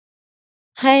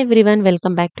Hi everyone,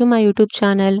 welcome back to my YouTube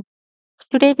channel.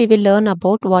 Today we will learn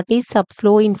about what is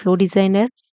Subflow in Flow Designer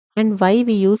and why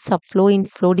we use Subflow in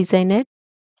Flow Designer,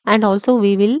 and also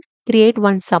we will create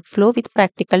one Subflow with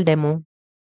practical demo.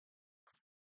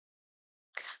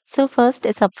 So first, a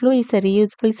Subflow is a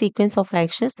reusable sequence of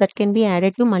actions that can be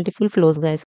added to multiple flows,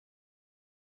 guys.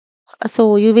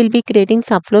 So you will be creating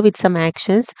Subflow with some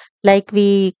actions like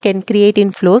we can create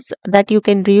in flows that you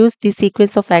can reuse the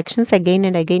sequence of actions again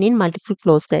and again in multiple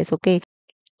flows, guys. Okay.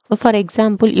 For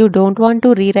example, you don't want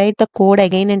to rewrite the code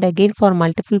again and again for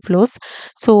multiple flows.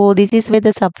 So this is where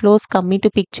the subflows come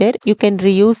into picture. You can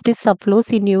reuse these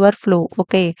subflows in your flow.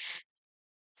 Okay.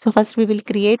 So first we will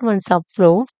create one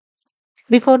subflow.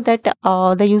 Before that,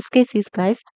 the use case is,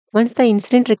 guys, once the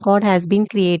incident record has been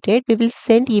created, we will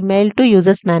send email to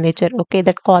users manager. Okay,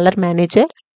 that caller manager.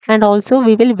 And also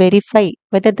we will verify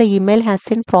whether the email has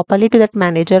sent properly to that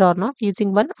manager or not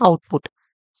using one output.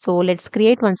 So let's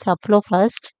create one subflow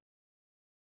first.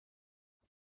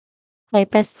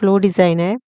 Type as Flow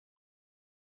Designer,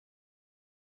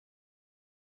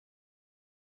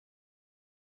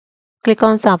 click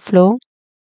on Subflow,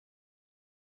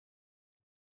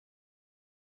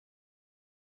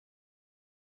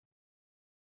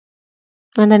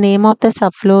 and the name of the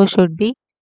subflow should be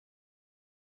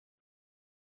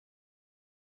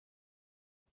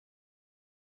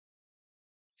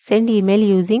send email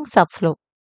using Subflow.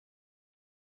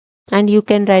 And you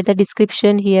can write the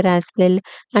description here as well.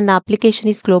 And the application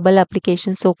is global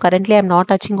application. So currently I'm not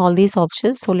touching all these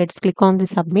options. So let's click on the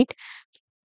submit.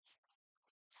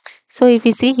 So if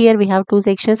you see here, we have two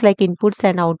sections like inputs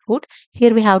and output.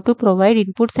 Here we have to provide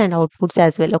inputs and outputs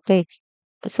as well. Okay.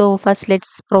 So first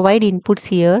let's provide inputs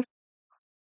here.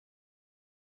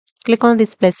 Click on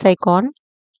this plus icon.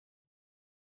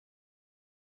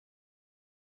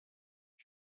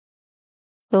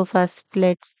 So first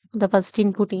the first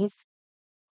input is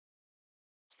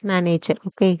manager.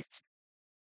 Okay.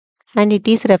 And it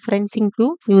is referencing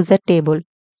to user table.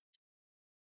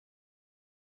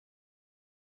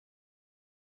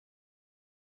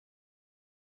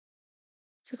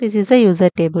 So this is a user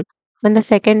table. And the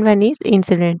second one is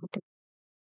incident.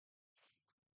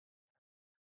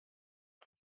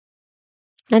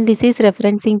 And this is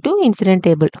referencing to incident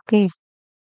table. Okay.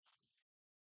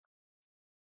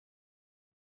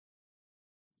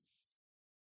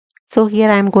 So here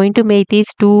I am going to make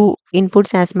these two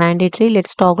inputs as mandatory.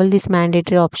 Let's toggle this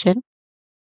mandatory option.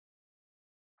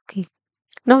 Okay.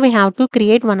 Now we have to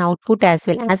create one output as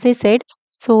well. As I said,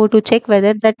 so to check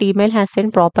whether that email has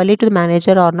sent properly to the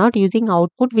manager or not, using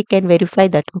output, we can verify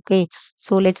that. Okay.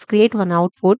 So let's create one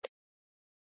output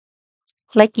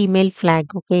like email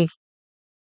flag. Okay.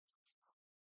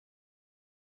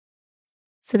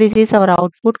 So this is our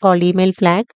output called email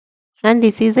flag, and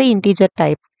this is the integer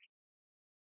type.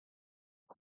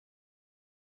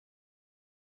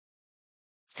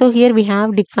 So here we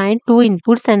have defined two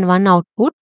inputs and one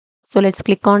output. So let's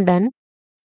click on done.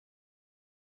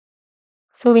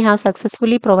 So we have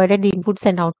successfully provided the inputs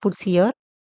and outputs here.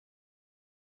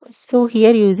 So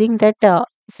here using that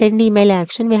send email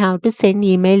action, we have to send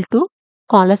email to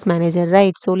callers manager,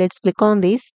 right? So let's click on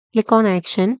this, click on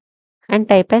action and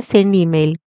type as send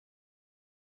email.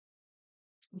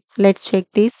 Let's check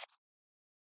this.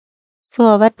 So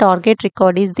our target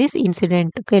record is this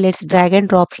incident. Okay, let's drag and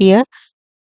drop here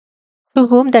to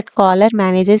whom that caller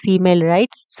manages email, right?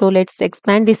 So let's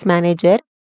expand this manager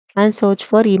and search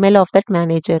for email of that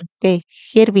manager. Okay,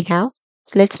 here we have.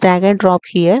 So let's drag and drop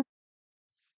here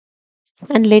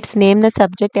and let's name the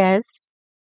subject as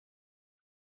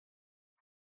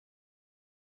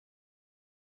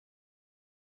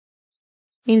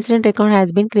incident record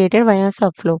has been created via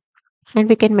Subflow, and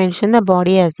we can mention the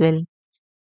body as well.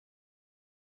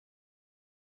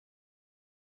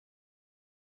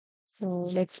 So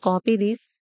let's copy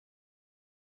this.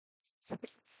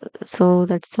 So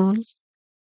that's all.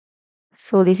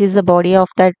 So this is the body of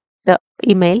that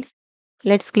email.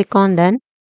 Let's click on done.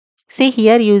 See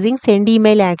here using send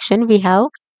email action, we have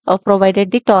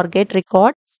provided the target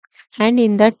record, and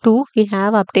in that too we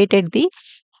have updated the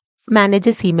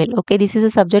manager's email. Okay, this is the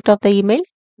subject of the email.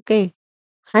 Okay,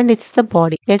 and it's the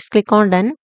body. Let's click on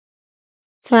done.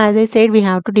 So as I said, we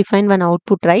have to define one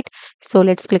output, right? So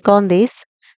let's click on this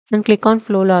and click on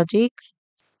flow logic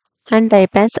and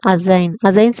type as assign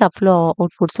subflow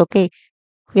outputs. Okay,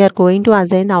 we are going to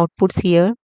assign the outputs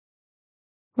here.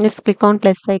 Let's click on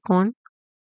plus icon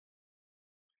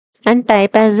and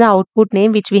type as the output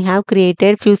name which we have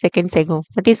created few seconds ago.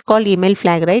 That is called email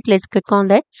flag, right? Let's click on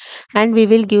that and we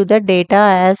will give the data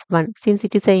as 1. Since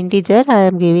it is an integer, I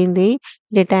am giving the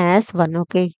data as 1.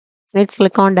 Okay, let's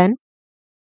click on done.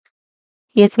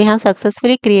 Yes, we have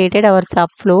successfully created our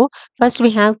subflow. First,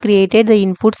 we have created the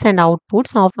inputs and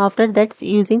outputs. After that,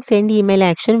 using send email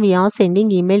action, we are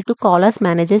sending email to call us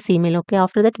manager's email. Okay.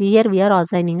 After that, we are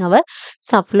assigning our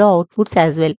subflow outputs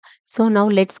as well. So now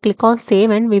let's click on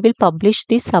save and we will publish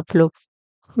this subflow.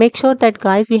 Make sure that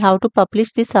guys we have to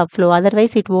publish this subflow.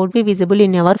 Otherwise, it won't be visible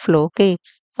in our flow. Okay.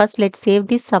 First, let's save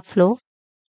this subflow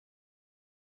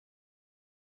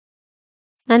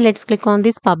and let's click on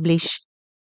this publish.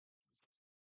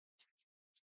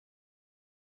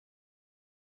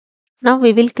 Now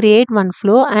we will create one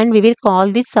flow and we will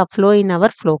call this subflow in our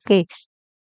flow. Okay.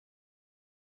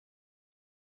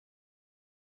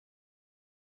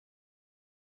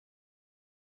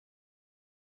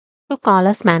 To call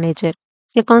us manager.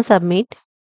 Click on submit.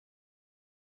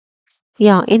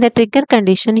 Yeah, in the trigger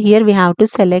condition here we have to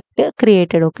select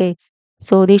created. Okay.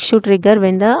 So this should trigger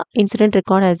when the incident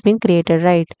record has been created,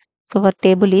 right? So our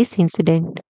table is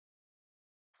incident.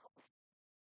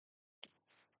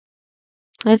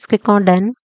 Let's click on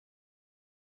done.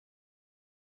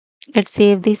 Let's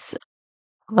save this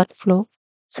workflow.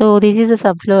 So this is a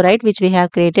subflow, right, which we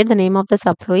have created. The name of the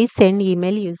subflow is send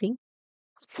email using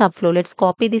subflow. Let's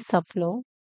copy this subflow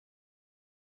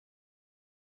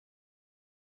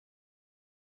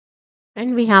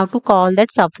and we have to call that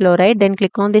subflow, right? Then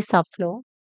click on this subflow.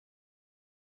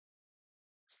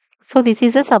 So this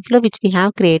is a subflow which we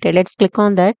have created. Let's click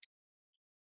on that.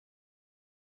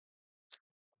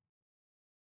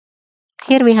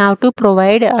 Here we have to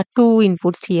provide two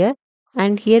inputs here,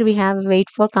 and here we have wait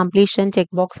for completion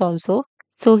checkbox also.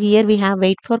 So here we have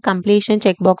wait for completion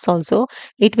checkbox also.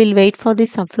 It will wait for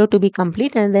this subflow to be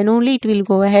complete and then only it will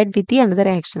go ahead with the another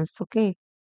actions. Okay.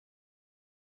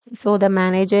 So the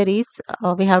manager is,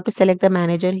 we have to select the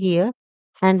manager here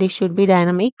and this should be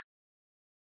dynamic.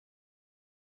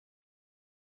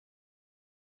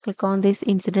 Click on this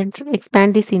incident,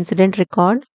 expand this incident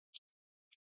record.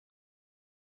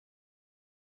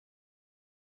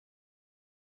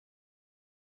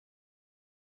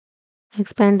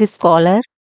 Expand this caller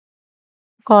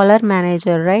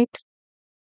manager, right?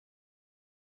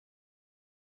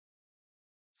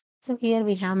 So here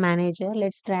we have manager.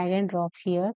 Let's drag and drop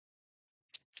here.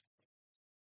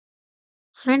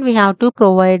 And we have to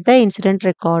provide the incident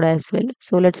record as well.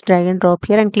 So let's drag and drop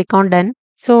here and click on done.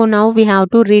 So now we have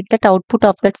to read that output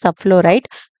of that subflow, right?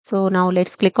 So now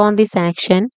let's click on this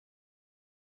action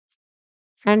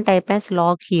and type as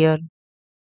log here.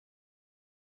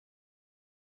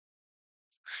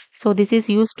 So this is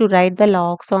used to write the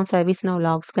logs on ServiceNow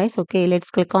logs, guys. Okay,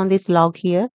 let's click on this log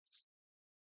here.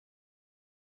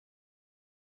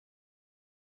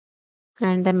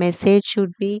 And the message should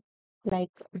be like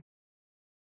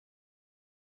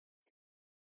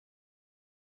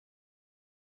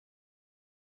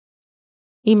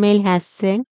email has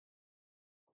sent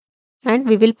and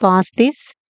we will pass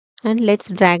this and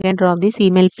let's drag and drop this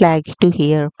email flag to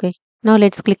here. Okay. Now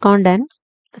let's click on done.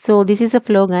 So this is a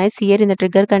flow, guys. Here in the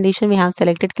trigger condition, we have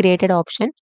selected created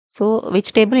option. So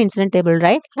which table? Incident table,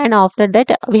 right? And after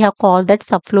that, we have called that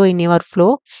subflow in your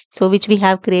flow. So which we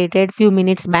have created few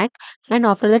minutes back. And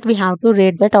after that, we have to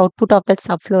read that output of that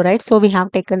subflow, right? So we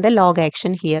have taken the log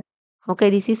action here. Okay,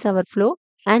 this is our flow.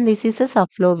 And this is a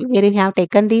subflow where we have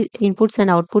taken the inputs and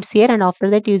outputs here. And after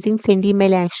that, using send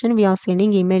email action, we are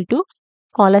sending email to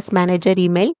call us manager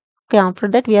email. Okay, after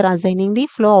that, we are assigning the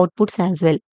flow outputs as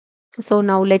well. So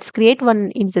now let's create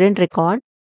one incident record.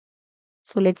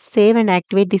 So let's save and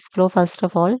activate this flow first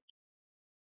of all.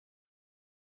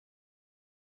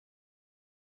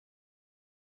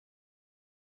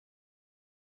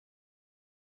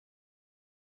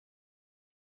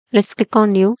 Let's click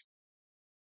on new.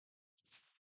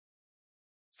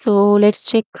 So let's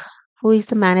check who is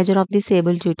the manager of this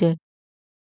able tutor.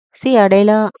 See,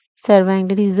 Adela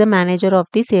Servangel is the manager of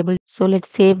this able. So let's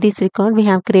save this record. We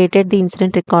have created the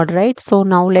incident record, right? So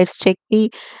now let's check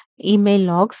the email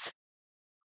logs.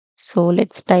 So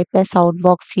let's type as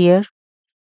outbox here.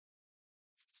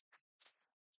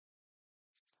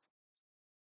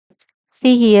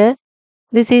 See here,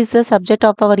 this is the subject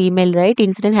of our email, right?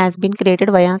 Incident has been created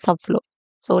via Subflow.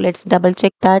 So let's double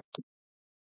check that.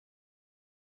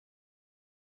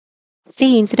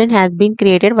 See, incident has been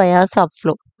created via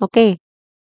Subflow. Okay.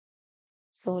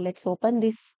 So let's open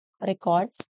this record.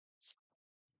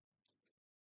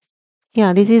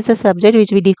 Yeah, this is the subject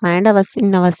which we defined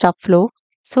in our Subflow.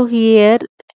 So here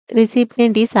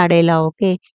recipient is Adela.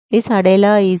 Okay. This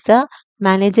Adela is the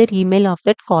manager email of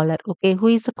that caller. Okay. Who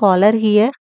is the caller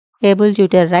here? Able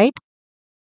tutor, right?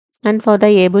 And for the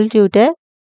able tutor,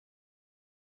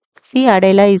 see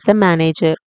Adela is the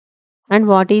manager. And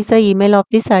what is the email of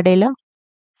this Adela?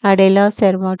 Adela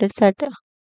Cervantes at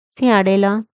see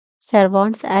Adela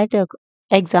Cervantes at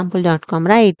example.com,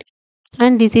 right?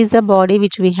 And this is the body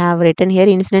which we have written here.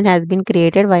 Incident has been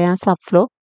created via Subflow.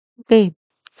 Okay.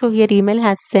 So here email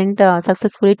has sent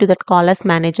successfully to that callers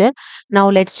manager. Now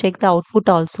let's check the output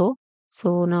also.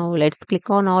 So now let's click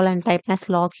on all and type as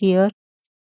log here.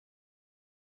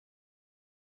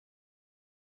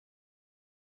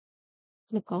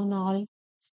 Click on all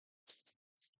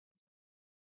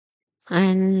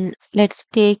and let's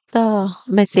take the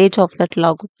message of that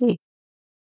log. Okay.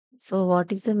 So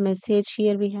what is the message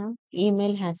here we have?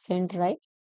 Email has sent, right?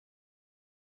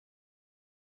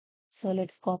 So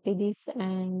let's copy this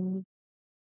and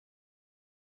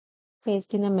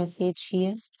paste in the message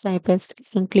here. Type as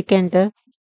and click enter.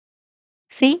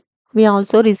 See, we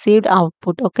also received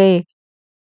output. Okay.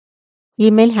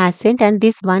 Email has sent, and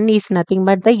this one is nothing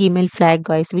but the email flag,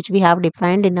 guys, which we have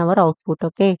defined in our output.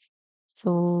 Okay.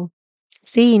 So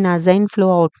see in assign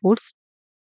flow outputs,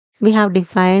 we have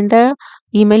defined the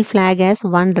email flag as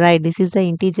one, right? This is the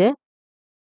integer,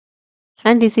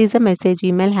 and this is the message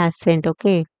email has sent.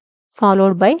 Okay.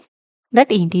 Followed by that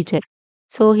integer.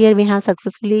 So here we have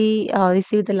successfully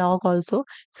received the log also.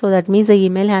 So that means the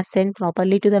email has sent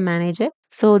properly to the manager.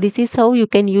 So this is how you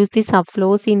can use the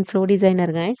subflows in Flow Designer,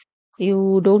 guys.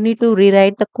 You don't need to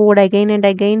rewrite the code again and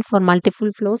again for multiple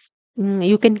flows.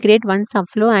 You can create one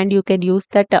subflow and you can use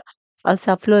that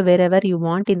subflow wherever you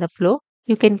want in the flow.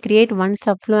 You can create one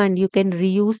subflow and you can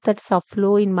reuse that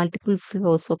subflow in multiple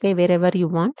flows, okay, wherever you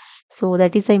want. So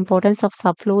that is the importance of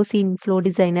subflows in Flow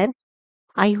Designer.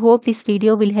 I hope this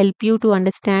video will help you to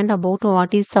understand about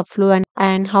what is Subflow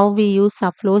and how we use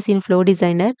Subflows in Flow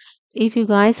Designer. If you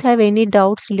guys have any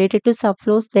doubts related to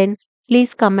Subflows, then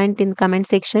please comment in comment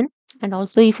section. And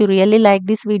also if you really like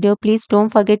this video, please don't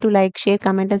forget to like, share,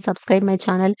 comment and subscribe my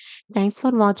channel. Thanks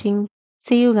for watching.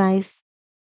 See you guys.